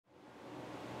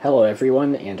Hello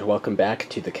everyone, and welcome back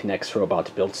to the Knex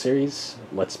Robot Build series.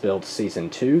 Let's Build Season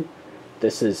 2.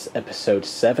 This is Episode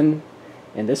 7,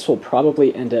 and this will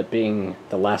probably end up being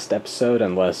the last episode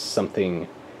unless something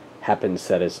happens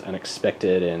that is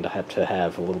unexpected and I have to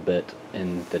have a little bit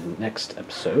in the next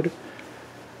episode.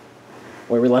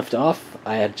 Where we left off,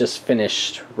 I had just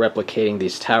finished replicating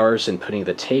these towers and putting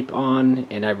the tape on,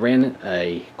 and I ran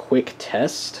a quick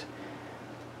test.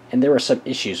 And there were some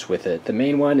issues with it. The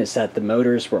main one is that the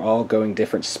motors were all going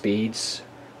different speeds,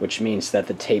 which means that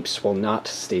the tapes will not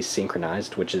stay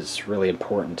synchronized, which is really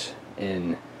important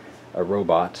in a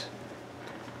robot.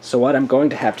 So what I'm going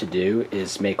to have to do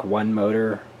is make one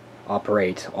motor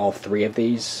operate all three of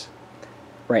these.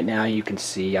 Right now you can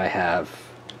see I have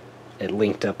it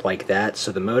linked up like that.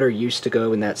 So the motor used to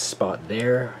go in that spot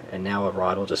there, and now a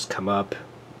rod will just come up,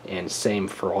 and same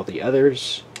for all the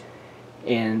others.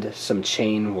 And some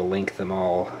chain will link them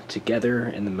all together,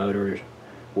 and the motor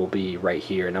will be right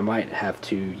here. And I might have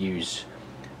to use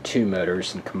two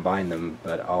motors and combine them,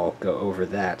 but I'll go over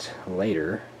that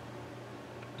later.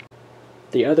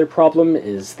 The other problem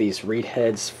is these reed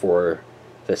heads for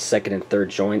the second and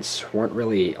third joints weren't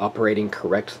really operating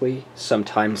correctly.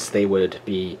 Sometimes they would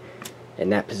be in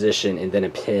that position, and then a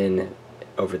pin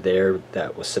over there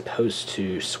that was supposed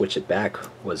to switch it back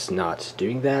was not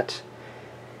doing that.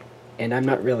 And I'm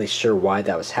not really sure why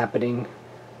that was happening,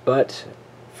 but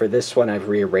for this one I've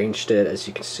rearranged it. As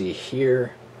you can see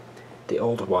here, the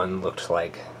old one looked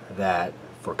like that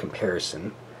for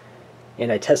comparison.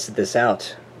 And I tested this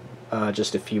out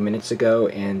just a few minutes ago,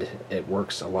 and it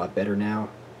works a lot better now.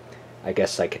 I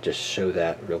guess I could just show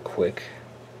that real quick.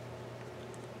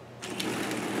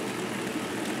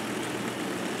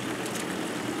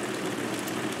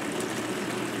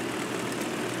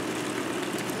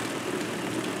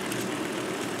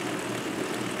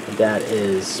 That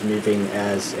is moving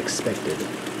as expected.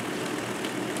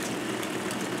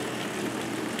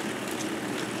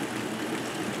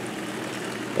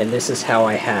 And this is how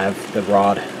I have the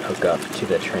rod hook up to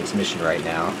the transmission right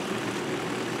now.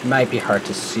 It might be hard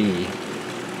to see,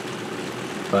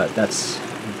 but that's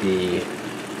the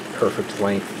perfect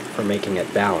length for making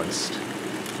it balanced.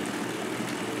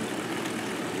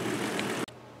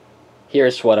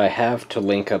 Here's what I have to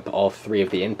link up all three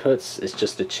of the inputs. It's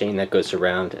just a chain that goes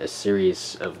around a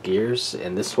series of gears,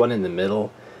 and this one in the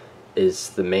middle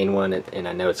is the main one, and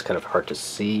I know it's kind of hard to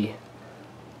see,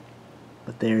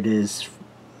 but there it is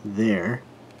there.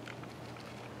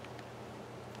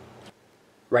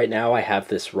 Right now I have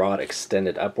this rod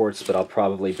extended upwards, but I'll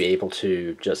probably be able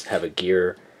to just have a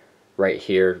gear right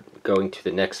here going to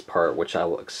the next part, which I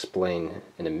will explain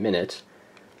in a minute.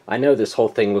 I know this whole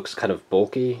thing looks kind of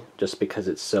bulky just because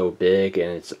it's so big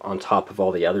and it's on top of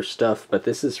all the other stuff, but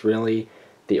this is really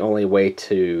the only way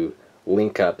to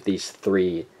link up these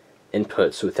three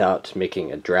inputs without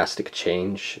making a drastic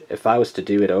change. If I was to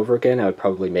do it over again, I would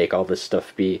probably make all this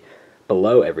stuff be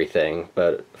below everything,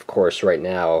 but of course right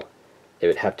now it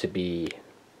would have to be,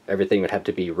 everything would have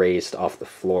to be raised off the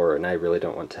floor, and I really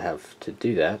don't want to have to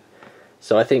do that.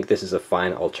 So I think this is a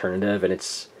fine alternative, and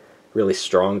it's really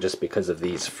strong just because of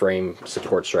these frame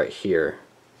supports right here.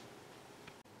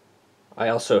 I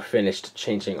also finished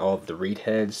changing all of the reed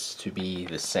heads to be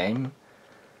the same.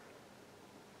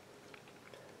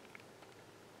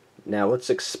 Now let's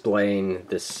explain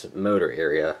this motor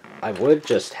area. I would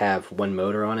just have one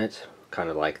motor on it, kind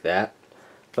of like that,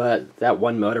 but that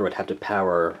one motor would have to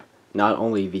power not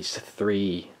only these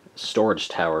three storage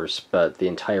towers, but the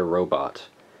entire robot.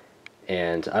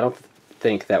 And I don't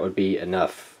think that would be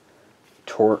enough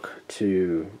torque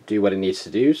to do what it needs to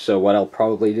do, so what I'll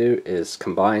probably do is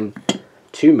combine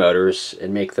two motors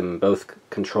and make them both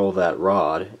control that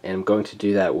rod, and I'm going to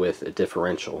do that with a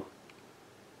differential.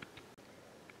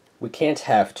 We can't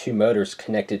have two motors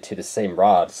connected to the same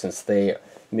rod since they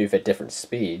move at different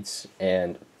speeds,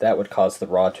 and that would cause the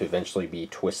rod to eventually be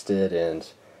twisted and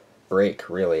break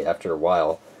really after a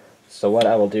while. So what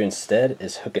I will do instead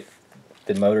is hook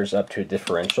the motors up to a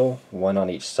differential, one on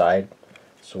each side.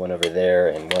 So one over there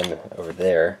and one over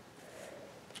there.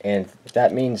 And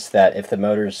that means that if the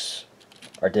motors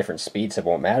are different speeds, it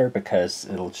won't matter because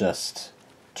it'll just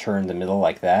turn the middle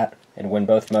like that. And when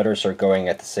both motors are going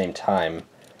at the same time,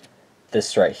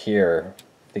 this right here,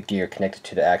 the gear connected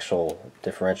to the actual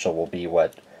differential, will be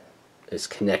what is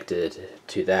connected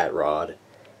to that rod.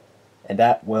 And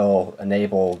that will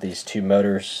enable these two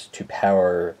motors to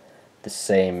power the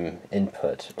same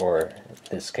input, or in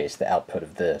this case the output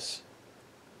of this.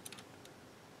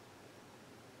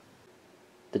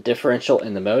 The differential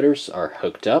and the motors are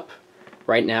hooked up.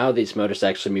 Right now these motors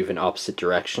actually move in opposite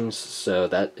directions, so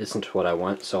that isn't what I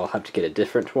want, so I'll have to get a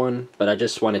different one, but I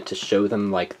just wanted to show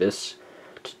them like this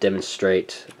to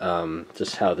demonstrate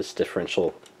just how this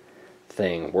differential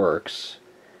thing works.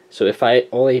 So if I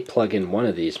only plug in one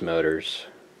of these motors,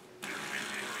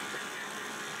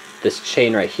 this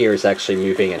chain right here is actually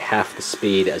moving at half the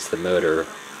speed as the motor,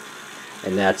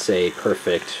 and that's a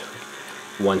perfect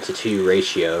 1-to-2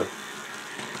 ratio.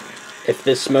 If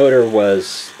this motor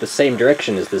was the same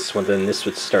direction as this one, then this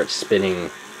would start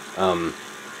spinning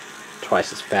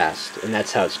twice as fast, and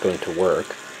that's how it's going to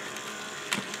work.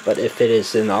 But if it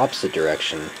is in the opposite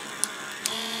direction,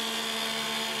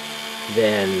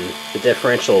 then the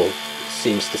differential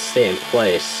seems to stay in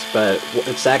place, but what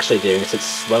it's actually doing is it's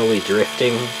slowly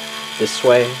drifting this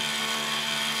way.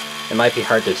 It might be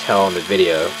hard to tell on the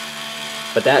video,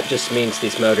 but that just means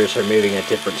these motors are moving at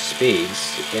different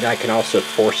speeds, and I can also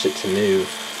force it to move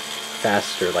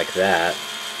faster like that.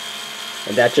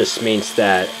 And that just means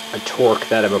that a torque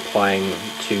that I'm applying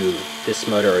to this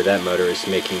motor or that motor is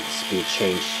making the speed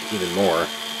change even more.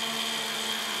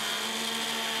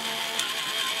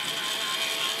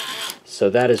 So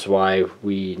that is why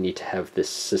we need to have this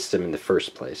system in the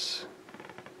first place.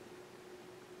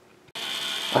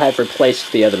 I have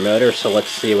replaced the other motor, so let's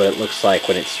see what it looks like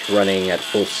when it's running at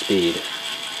full speed.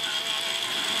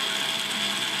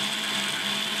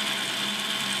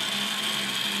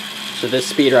 So this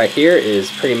speed right here is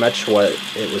pretty much what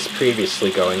it was previously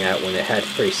going at when it had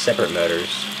 3 separate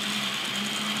motors.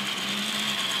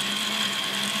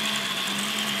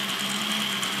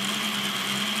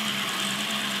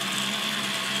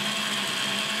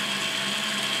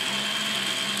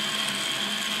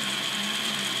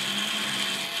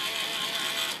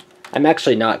 I'm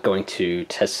actually not going to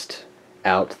test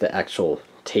out the actual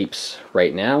tapes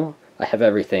right now. I have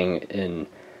everything in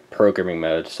programming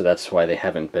mode, so that's why they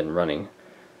haven't been running.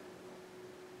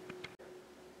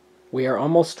 We are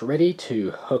almost ready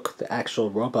to hook the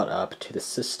actual robot up to the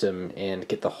system and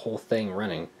get the whole thing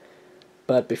running.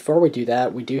 But before we do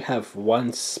that, we do have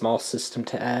one small system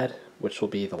to add, which will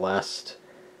be the last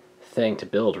thing to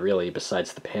build really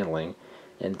besides the paneling.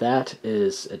 And that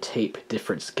is a tape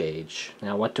difference gauge.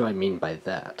 Now what do I mean by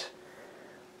that?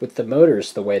 With the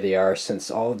motors the way they are, since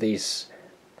all of these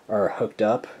are hooked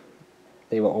up,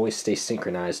 they will always stay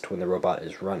synchronized when the robot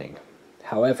is running.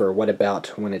 However, what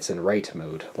about when it's in write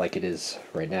mode, like it is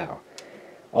right now?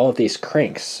 All of these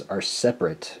cranks are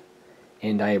separate,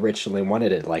 and I originally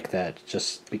wanted it like that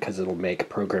just because it'll make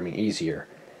programming easier.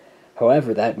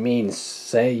 However, that means,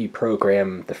 say you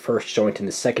program the first joint and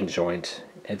the second joint,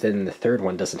 and then the third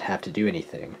one doesn't have to do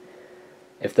anything.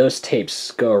 If those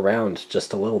tapes go around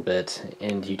just a little bit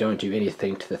and you don't do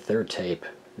anything to the third tape,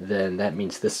 then that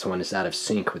means this one is out of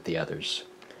sync with the others.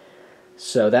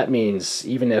 So that means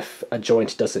even if a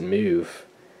joint doesn't move,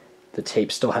 the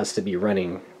tape still has to be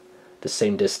running the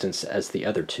same distance as the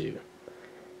other two.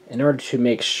 In order to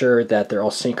make sure that they're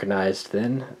all synchronized,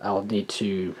 then I'll need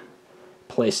to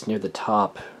place near the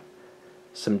top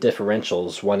some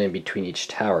differentials, one in between each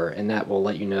tower, and that will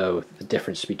let you know the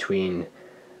difference between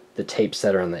the tapes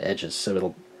that are on the edges. So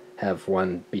it'll have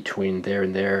one between there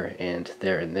and there and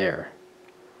there and there.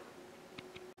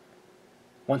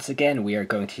 Once again, we are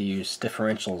going to use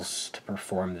differentials to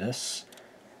perform this.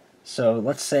 So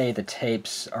let's say the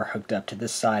tapes are hooked up to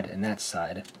this side and that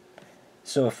side.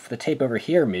 So if the tape over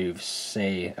here moves,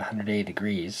 say 180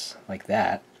 degrees, like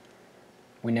that,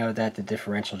 we know that the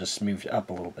differential just moved up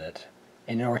a little bit.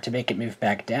 And in order to make it move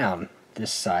back down,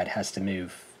 this side has to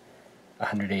move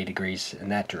 180 degrees in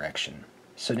that direction.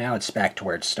 So now it's back to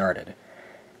where it started.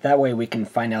 That way we can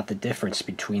find out the difference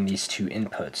between these two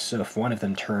inputs. So if one of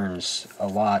them turns a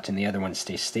lot and the other one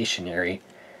stays stationary,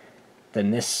 then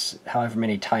this, however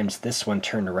many times this one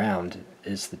turned around,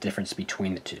 is the difference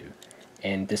between the two.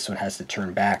 And this one has to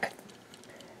turn back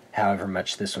however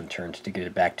much this one turned to get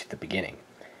it back to the beginning.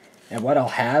 And what I'll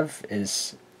have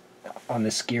is, on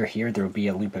this gear here, there will be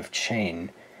a loop of chain,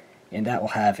 and that will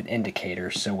have an indicator.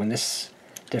 So when this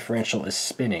differential is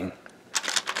spinning,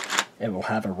 it will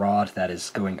have a rod that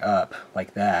is going up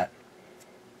like that,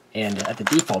 and at the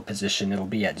default position it'll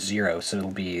be at 0, so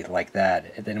it'll be like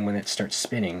that. And then when it starts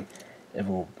spinning, it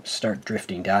will start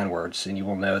drifting downwards, and you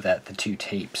will know that the two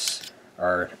tapes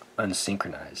are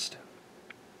unsynchronized.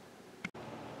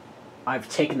 I've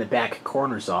taken the back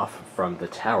corners off from the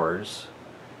towers,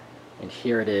 and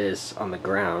here it is on the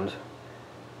ground.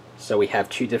 So we have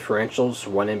two differentials,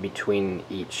 one in between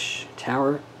each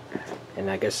tower, and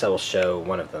I guess I will show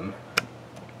one of them.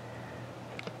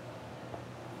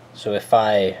 So if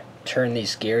I turn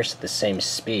these gears at the same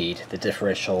speed, the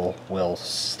differential will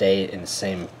stay in the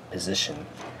same position.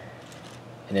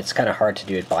 and it's kind of hard to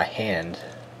do it by hand,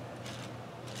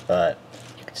 but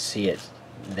you can see it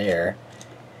there.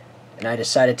 And I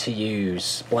decided to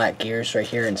use black gears right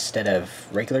here instead of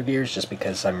regular gears just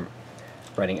because I'm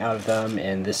running out of them,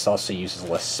 and this also uses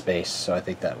less space, so I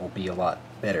think that will be a lot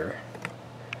better.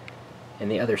 And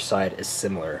the other side is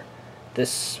similar.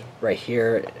 This right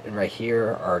here and right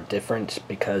here are different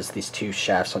because these two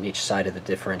shafts on each side of the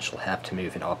differential have to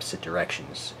move in opposite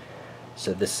directions.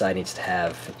 So this side needs to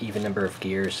have even number of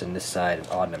gears and this side an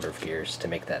odd number of gears to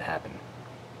make that happen.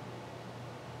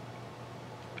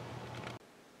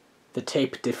 The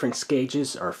tape difference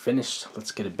gauges are finished.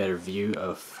 Let's get a better view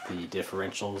of the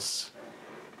differentials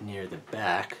near the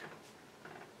back.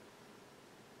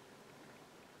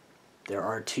 There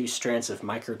are two strands of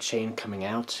micro chain coming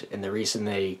out, and the reason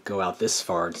they go out this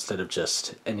far instead of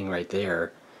just ending right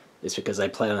there is because I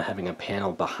plan on having a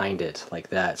panel behind it like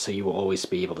that, so you will always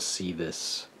be able to see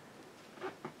this.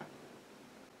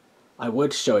 I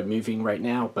would show it moving right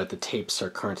now, but the tapes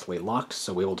are currently locked,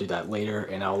 so we will do that later,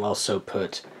 and I'll also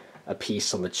put a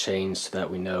piece on the chain so that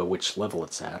we know which level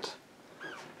it's at.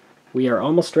 We are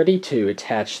almost ready to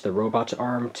attach the robot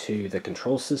arm to the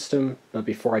control system, but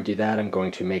before I do that I'm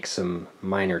going to make some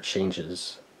minor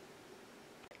changes.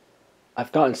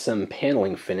 I've gotten some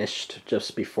paneling finished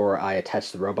just before I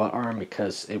attach the robot arm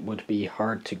because it would be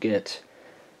hard to get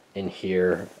in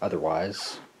here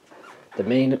otherwise. The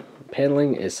main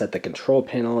paneling is at the control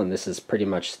panel, and this is pretty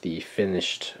much the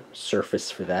finished surface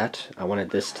for that. I wanted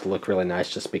this to look really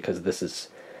nice just because this is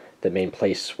the main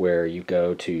place where you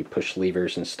go to push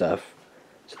levers and stuff.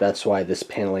 So that's why this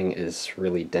paneling is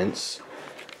really dense.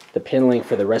 The paneling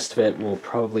for the rest of it will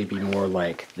probably be more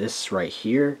like this right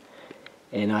here.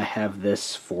 And I have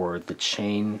this for the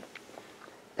chain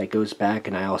that goes back,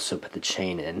 and I also put the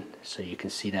chain in. So you can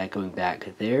see that going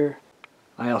back there.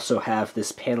 I also have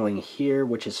this paneling here,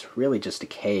 which is really just a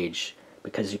cage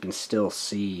because you can still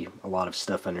see a lot of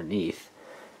stuff underneath.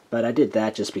 But I did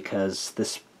that just because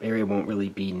this area won't really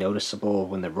be noticeable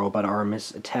when the robot arm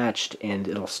is attached, and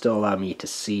it'll still allow me to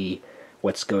see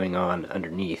what's going on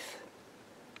underneath.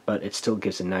 But it still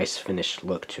gives a nice finished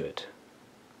look to it.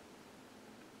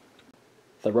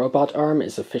 The robot arm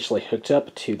is officially hooked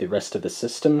up to the rest of the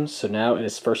system, so now it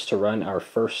is first to run our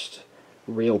first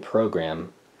real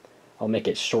program. I'll make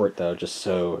it short though, just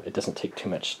so it doesn't take too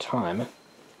much time.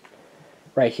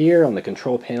 Right here on the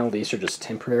control panel, these are just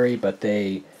temporary, but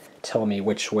they tell me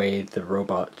which way the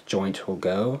robot joint will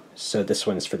go. So this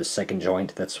one is for the second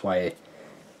joint, that's why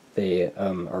they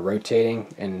are rotating.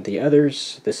 And the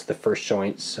others, this is the first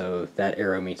joint, so that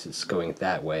arrow means it's going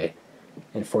that way.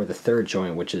 And for the third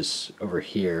joint, which is over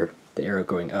here, the arrow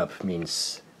going up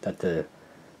means that the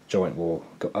joint will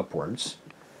go upwards.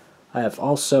 I have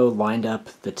also lined up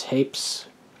the tapes,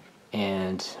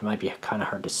 and it might be kind of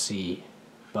hard to see,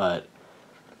 but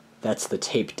that's the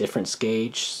tape difference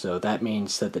gauge, so that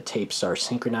means that the tapes are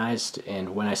synchronized,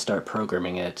 and when I start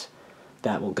programming it,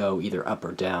 that will go either up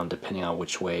or down depending on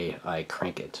which way I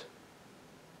crank it.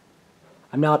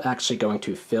 I'm not actually going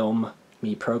to film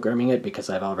me programming it because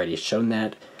I've already shown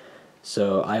that,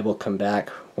 so I will come back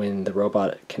when the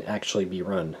robot can actually be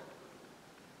run.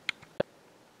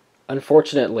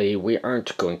 Unfortunately, we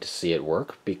aren't going to see it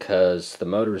work because the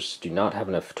motors do not have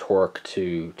enough torque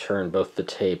to turn both the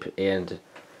tape and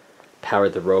power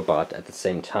the robot at the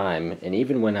same time, and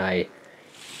even when I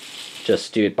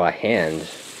just do it by hand,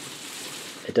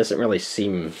 it doesn't really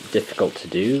seem difficult to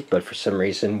do, but for some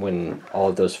reason when all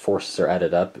of those forces are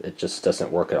added up, it just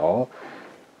doesn't work at all.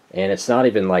 And it's not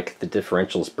even like the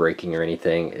differential's breaking or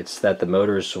anything, it's that the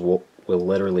motors will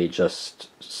literally just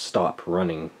stop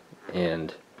running,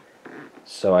 and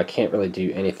so I can't really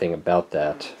do anything about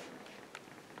that.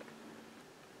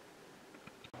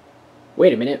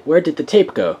 Wait a minute, where did the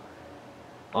tape go?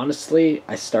 Honestly,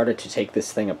 I started to take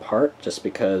this thing apart just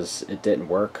because it didn't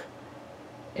work,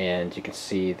 and you can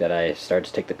see that I started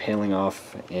to take the paneling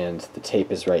off and the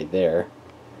tape is right there.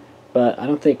 But I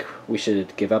don't think we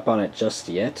should give up on it just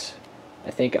yet.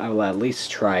 I think I will at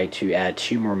least try to add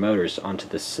 2 more motors onto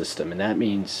this system, and that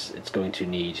means it's going to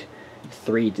need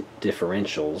 3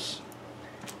 differentials.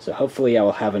 So hopefully I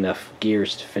will have enough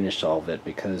gears to finish all of it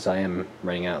because I am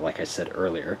running out, like I said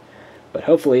earlier. But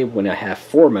hopefully when I have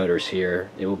 4 motors here,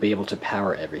 it will be able to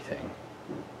power everything.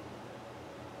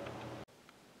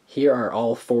 Here are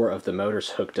all 4 of the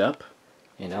motors hooked up,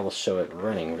 and I will show it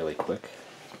running really quick.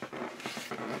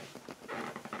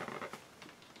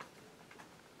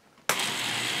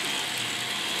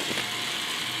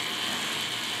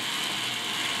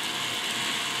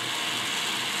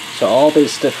 So all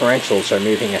these differentials are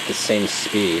moving at the same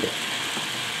speed.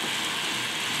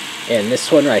 And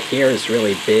this one right here is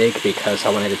really big because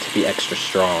I wanted it to be extra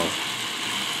strong.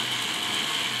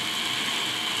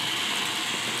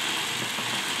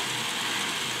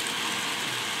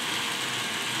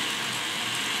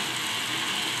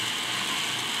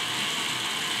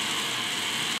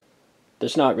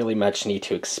 There's not really much need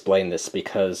to explain this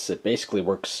because it basically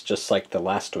works just like the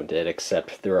last one did,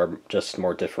 except there are just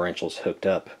more differentials hooked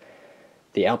up.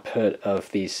 The output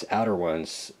of these outer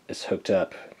ones is hooked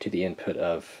up to the input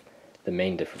of the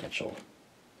main differential,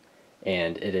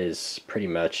 and it is pretty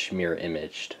much mirror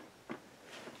imaged.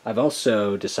 I've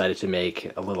also decided to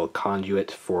make a little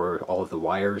conduit for all of the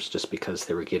wires just because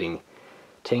they were getting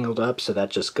tangled up, so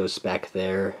that just goes back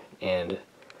there and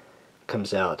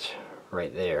comes out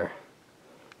right there.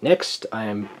 Next,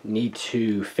 I need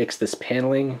to fix this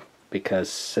paneling because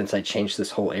since I changed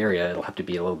this whole area, it'll have to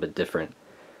be a little bit different.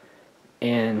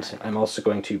 And I'm also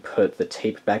going to put the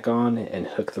tape back on and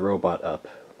hook the robot up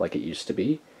like it used to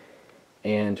be.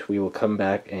 And we will come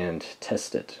back and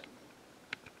test it.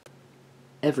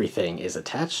 Everything is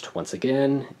attached once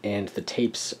again, and the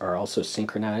tapes are also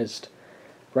synchronized.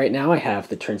 Right now I have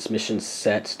the transmission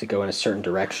set to go in a certain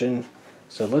direction.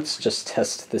 So let's just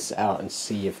test this out and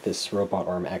see if this robot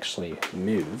arm actually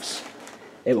moves.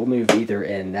 It will move either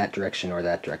in that direction or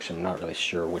that direction. I'm not really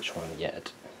sure which one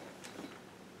yet.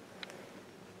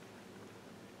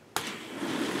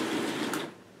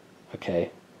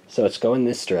 Okay, so it's going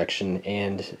this direction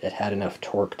and it had enough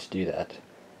torque to do that.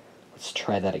 Let's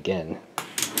try that again.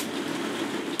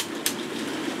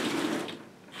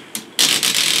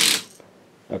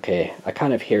 Okay, I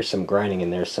kind of hear some grinding in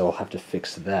there, so I'll have to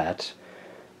fix that.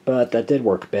 But that did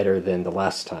work better than the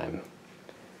last time,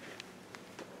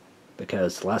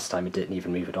 because last time it didn't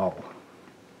even move at all.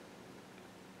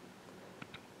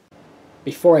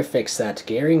 Before I fix that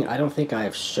gearing, I don't think I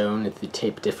have shown if the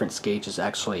tape difference gauge is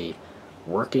actually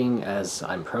working as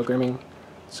I'm programming.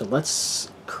 So let's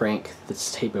crank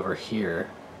this tape over here,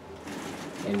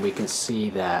 and we can see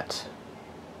that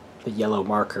the yellow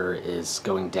marker is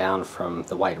going down from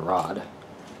the white rod,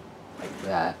 like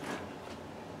that.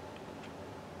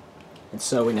 And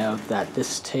so we know that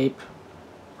this tape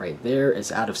right there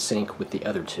is out of sync with the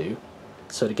other two.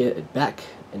 So to get it back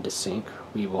into sync,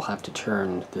 we will have to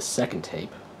turn the second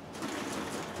tape.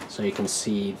 So you can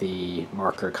see the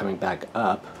marker coming back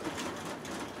up.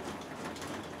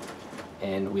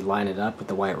 And we line it up with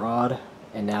the white rod,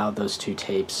 and now those two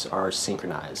tapes are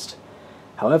synchronized.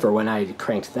 However, when I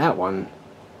cranked that one,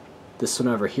 this one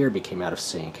over here became out of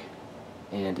sync,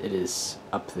 and it is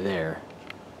up there.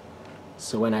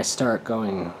 So when I start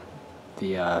going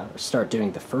start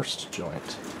doing the first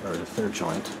joint, or the third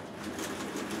joint,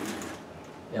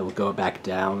 it will go back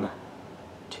down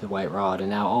to the white rod, and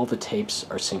now all the tapes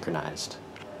are synchronized.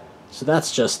 So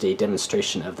that's just a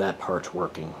demonstration of that part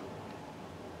working.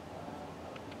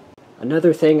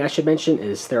 Another thing I should mention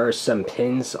is there are some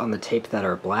pins on the tape that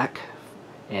are black,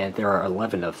 and there are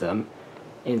 11 of them,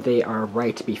 and they are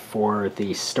right before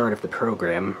the start of the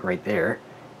program, right there.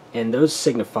 And those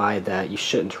signify that you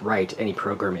shouldn't write any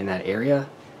program in that area,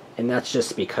 and that's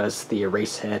just because the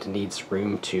erase head needs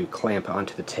room to clamp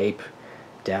onto the tape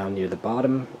down near the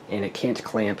bottom, and it can't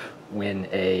clamp when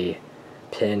a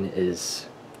pin is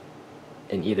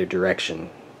in either direction.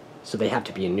 So they have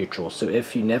to be in neutral. So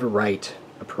if you never write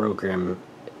a program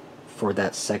for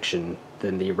that section,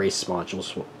 then the erase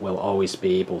modules will always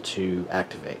be able to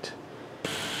activate.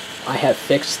 I have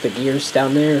fixed the gears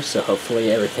down there, so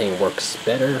hopefully everything works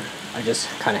better. I just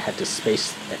kind of had to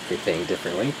space everything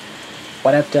differently.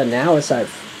 What I've done now is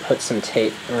I've put some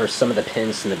tape, or some of the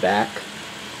pins in the back.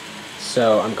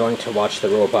 So I'm going to watch the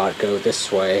robot go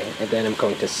this way, and then I'm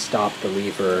going to stop the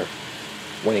lever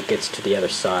when it gets to the other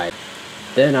side.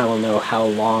 Then I will know how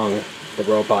long the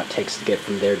robot takes to get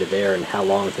from there to there, and how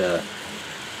long the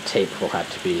tape will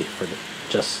have to be for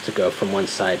just to go from one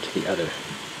side to the other.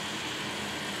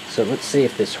 So let's see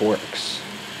if this works.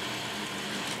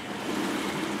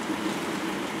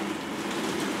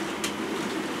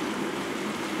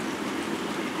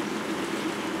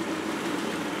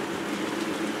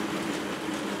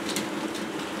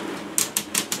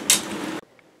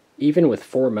 Even with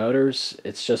 4 motors,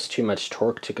 it's just too much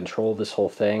torque to control this whole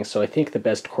thing, so I think the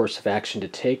best course of action to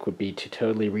take would be to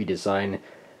totally redesign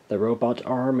the robot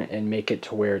arm and make it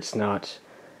to where it's not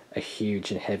a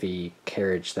huge and heavy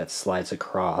carriage that slides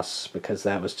across, because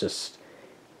that was just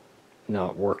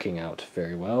not working out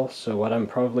very well. So what I'm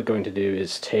probably going to do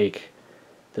is take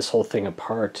this whole thing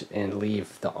apart and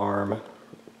leave the arm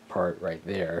part right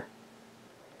there.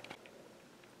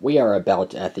 We are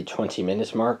about at the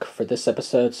 20-minute mark for this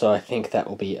episode, so I think that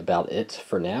will be about it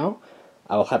for now.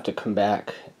 I will have to come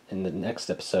back in the next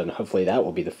episode, and hopefully that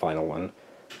will be the final one.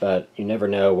 But you never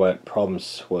know what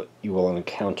problems you will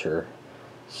encounter,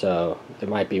 so there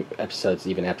might be episodes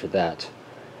even after that.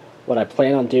 What I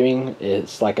plan on doing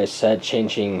is, like I said,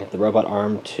 changing the robot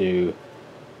arm to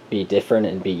be different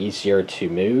and be easier to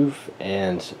move,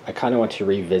 and I kind of want to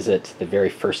revisit the very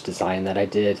first design that I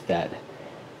did that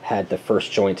had the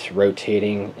first joint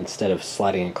rotating instead of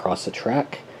sliding across the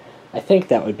track. I think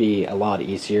that would be a lot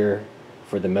easier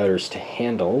for the motors to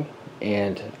handle,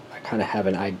 and I kind of have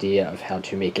an idea of how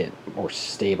to make it more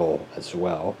stable as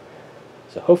well.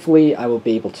 So hopefully I will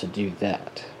be able to do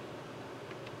that.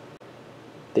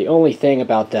 The only thing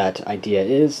about that idea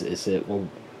is it will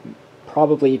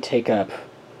probably take up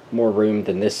more room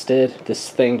than this did. This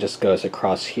thing just goes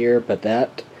across here, but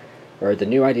the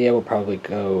new idea will probably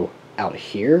go out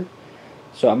here.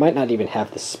 So I might not even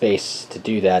have the space to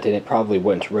do that, and it probably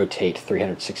wouldn't rotate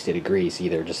 360 degrees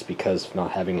either, just because of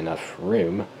not having enough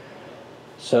room.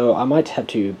 So I might have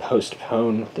to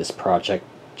postpone this project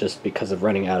just because of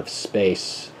running out of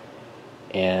space,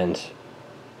 and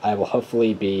I will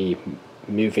hopefully be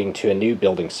moving to a new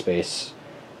building space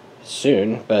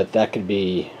soon, but that could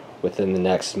be within the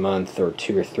next month or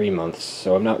 2 or 3 months,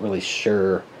 so I'm not really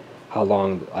sure how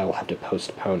long I will have to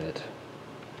postpone it.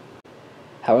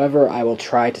 However, I will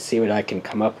try to see what I can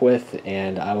come up with,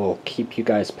 and I will keep you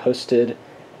guys posted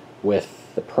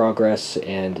with the progress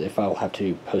and if I'll have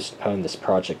to postpone this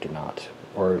project or not,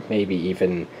 or maybe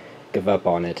even give up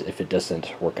on it if it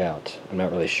doesn't work out. I'm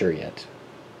not really sure yet.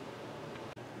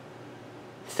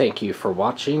 Thank you for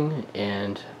watching,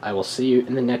 and I will see you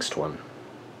in the next one.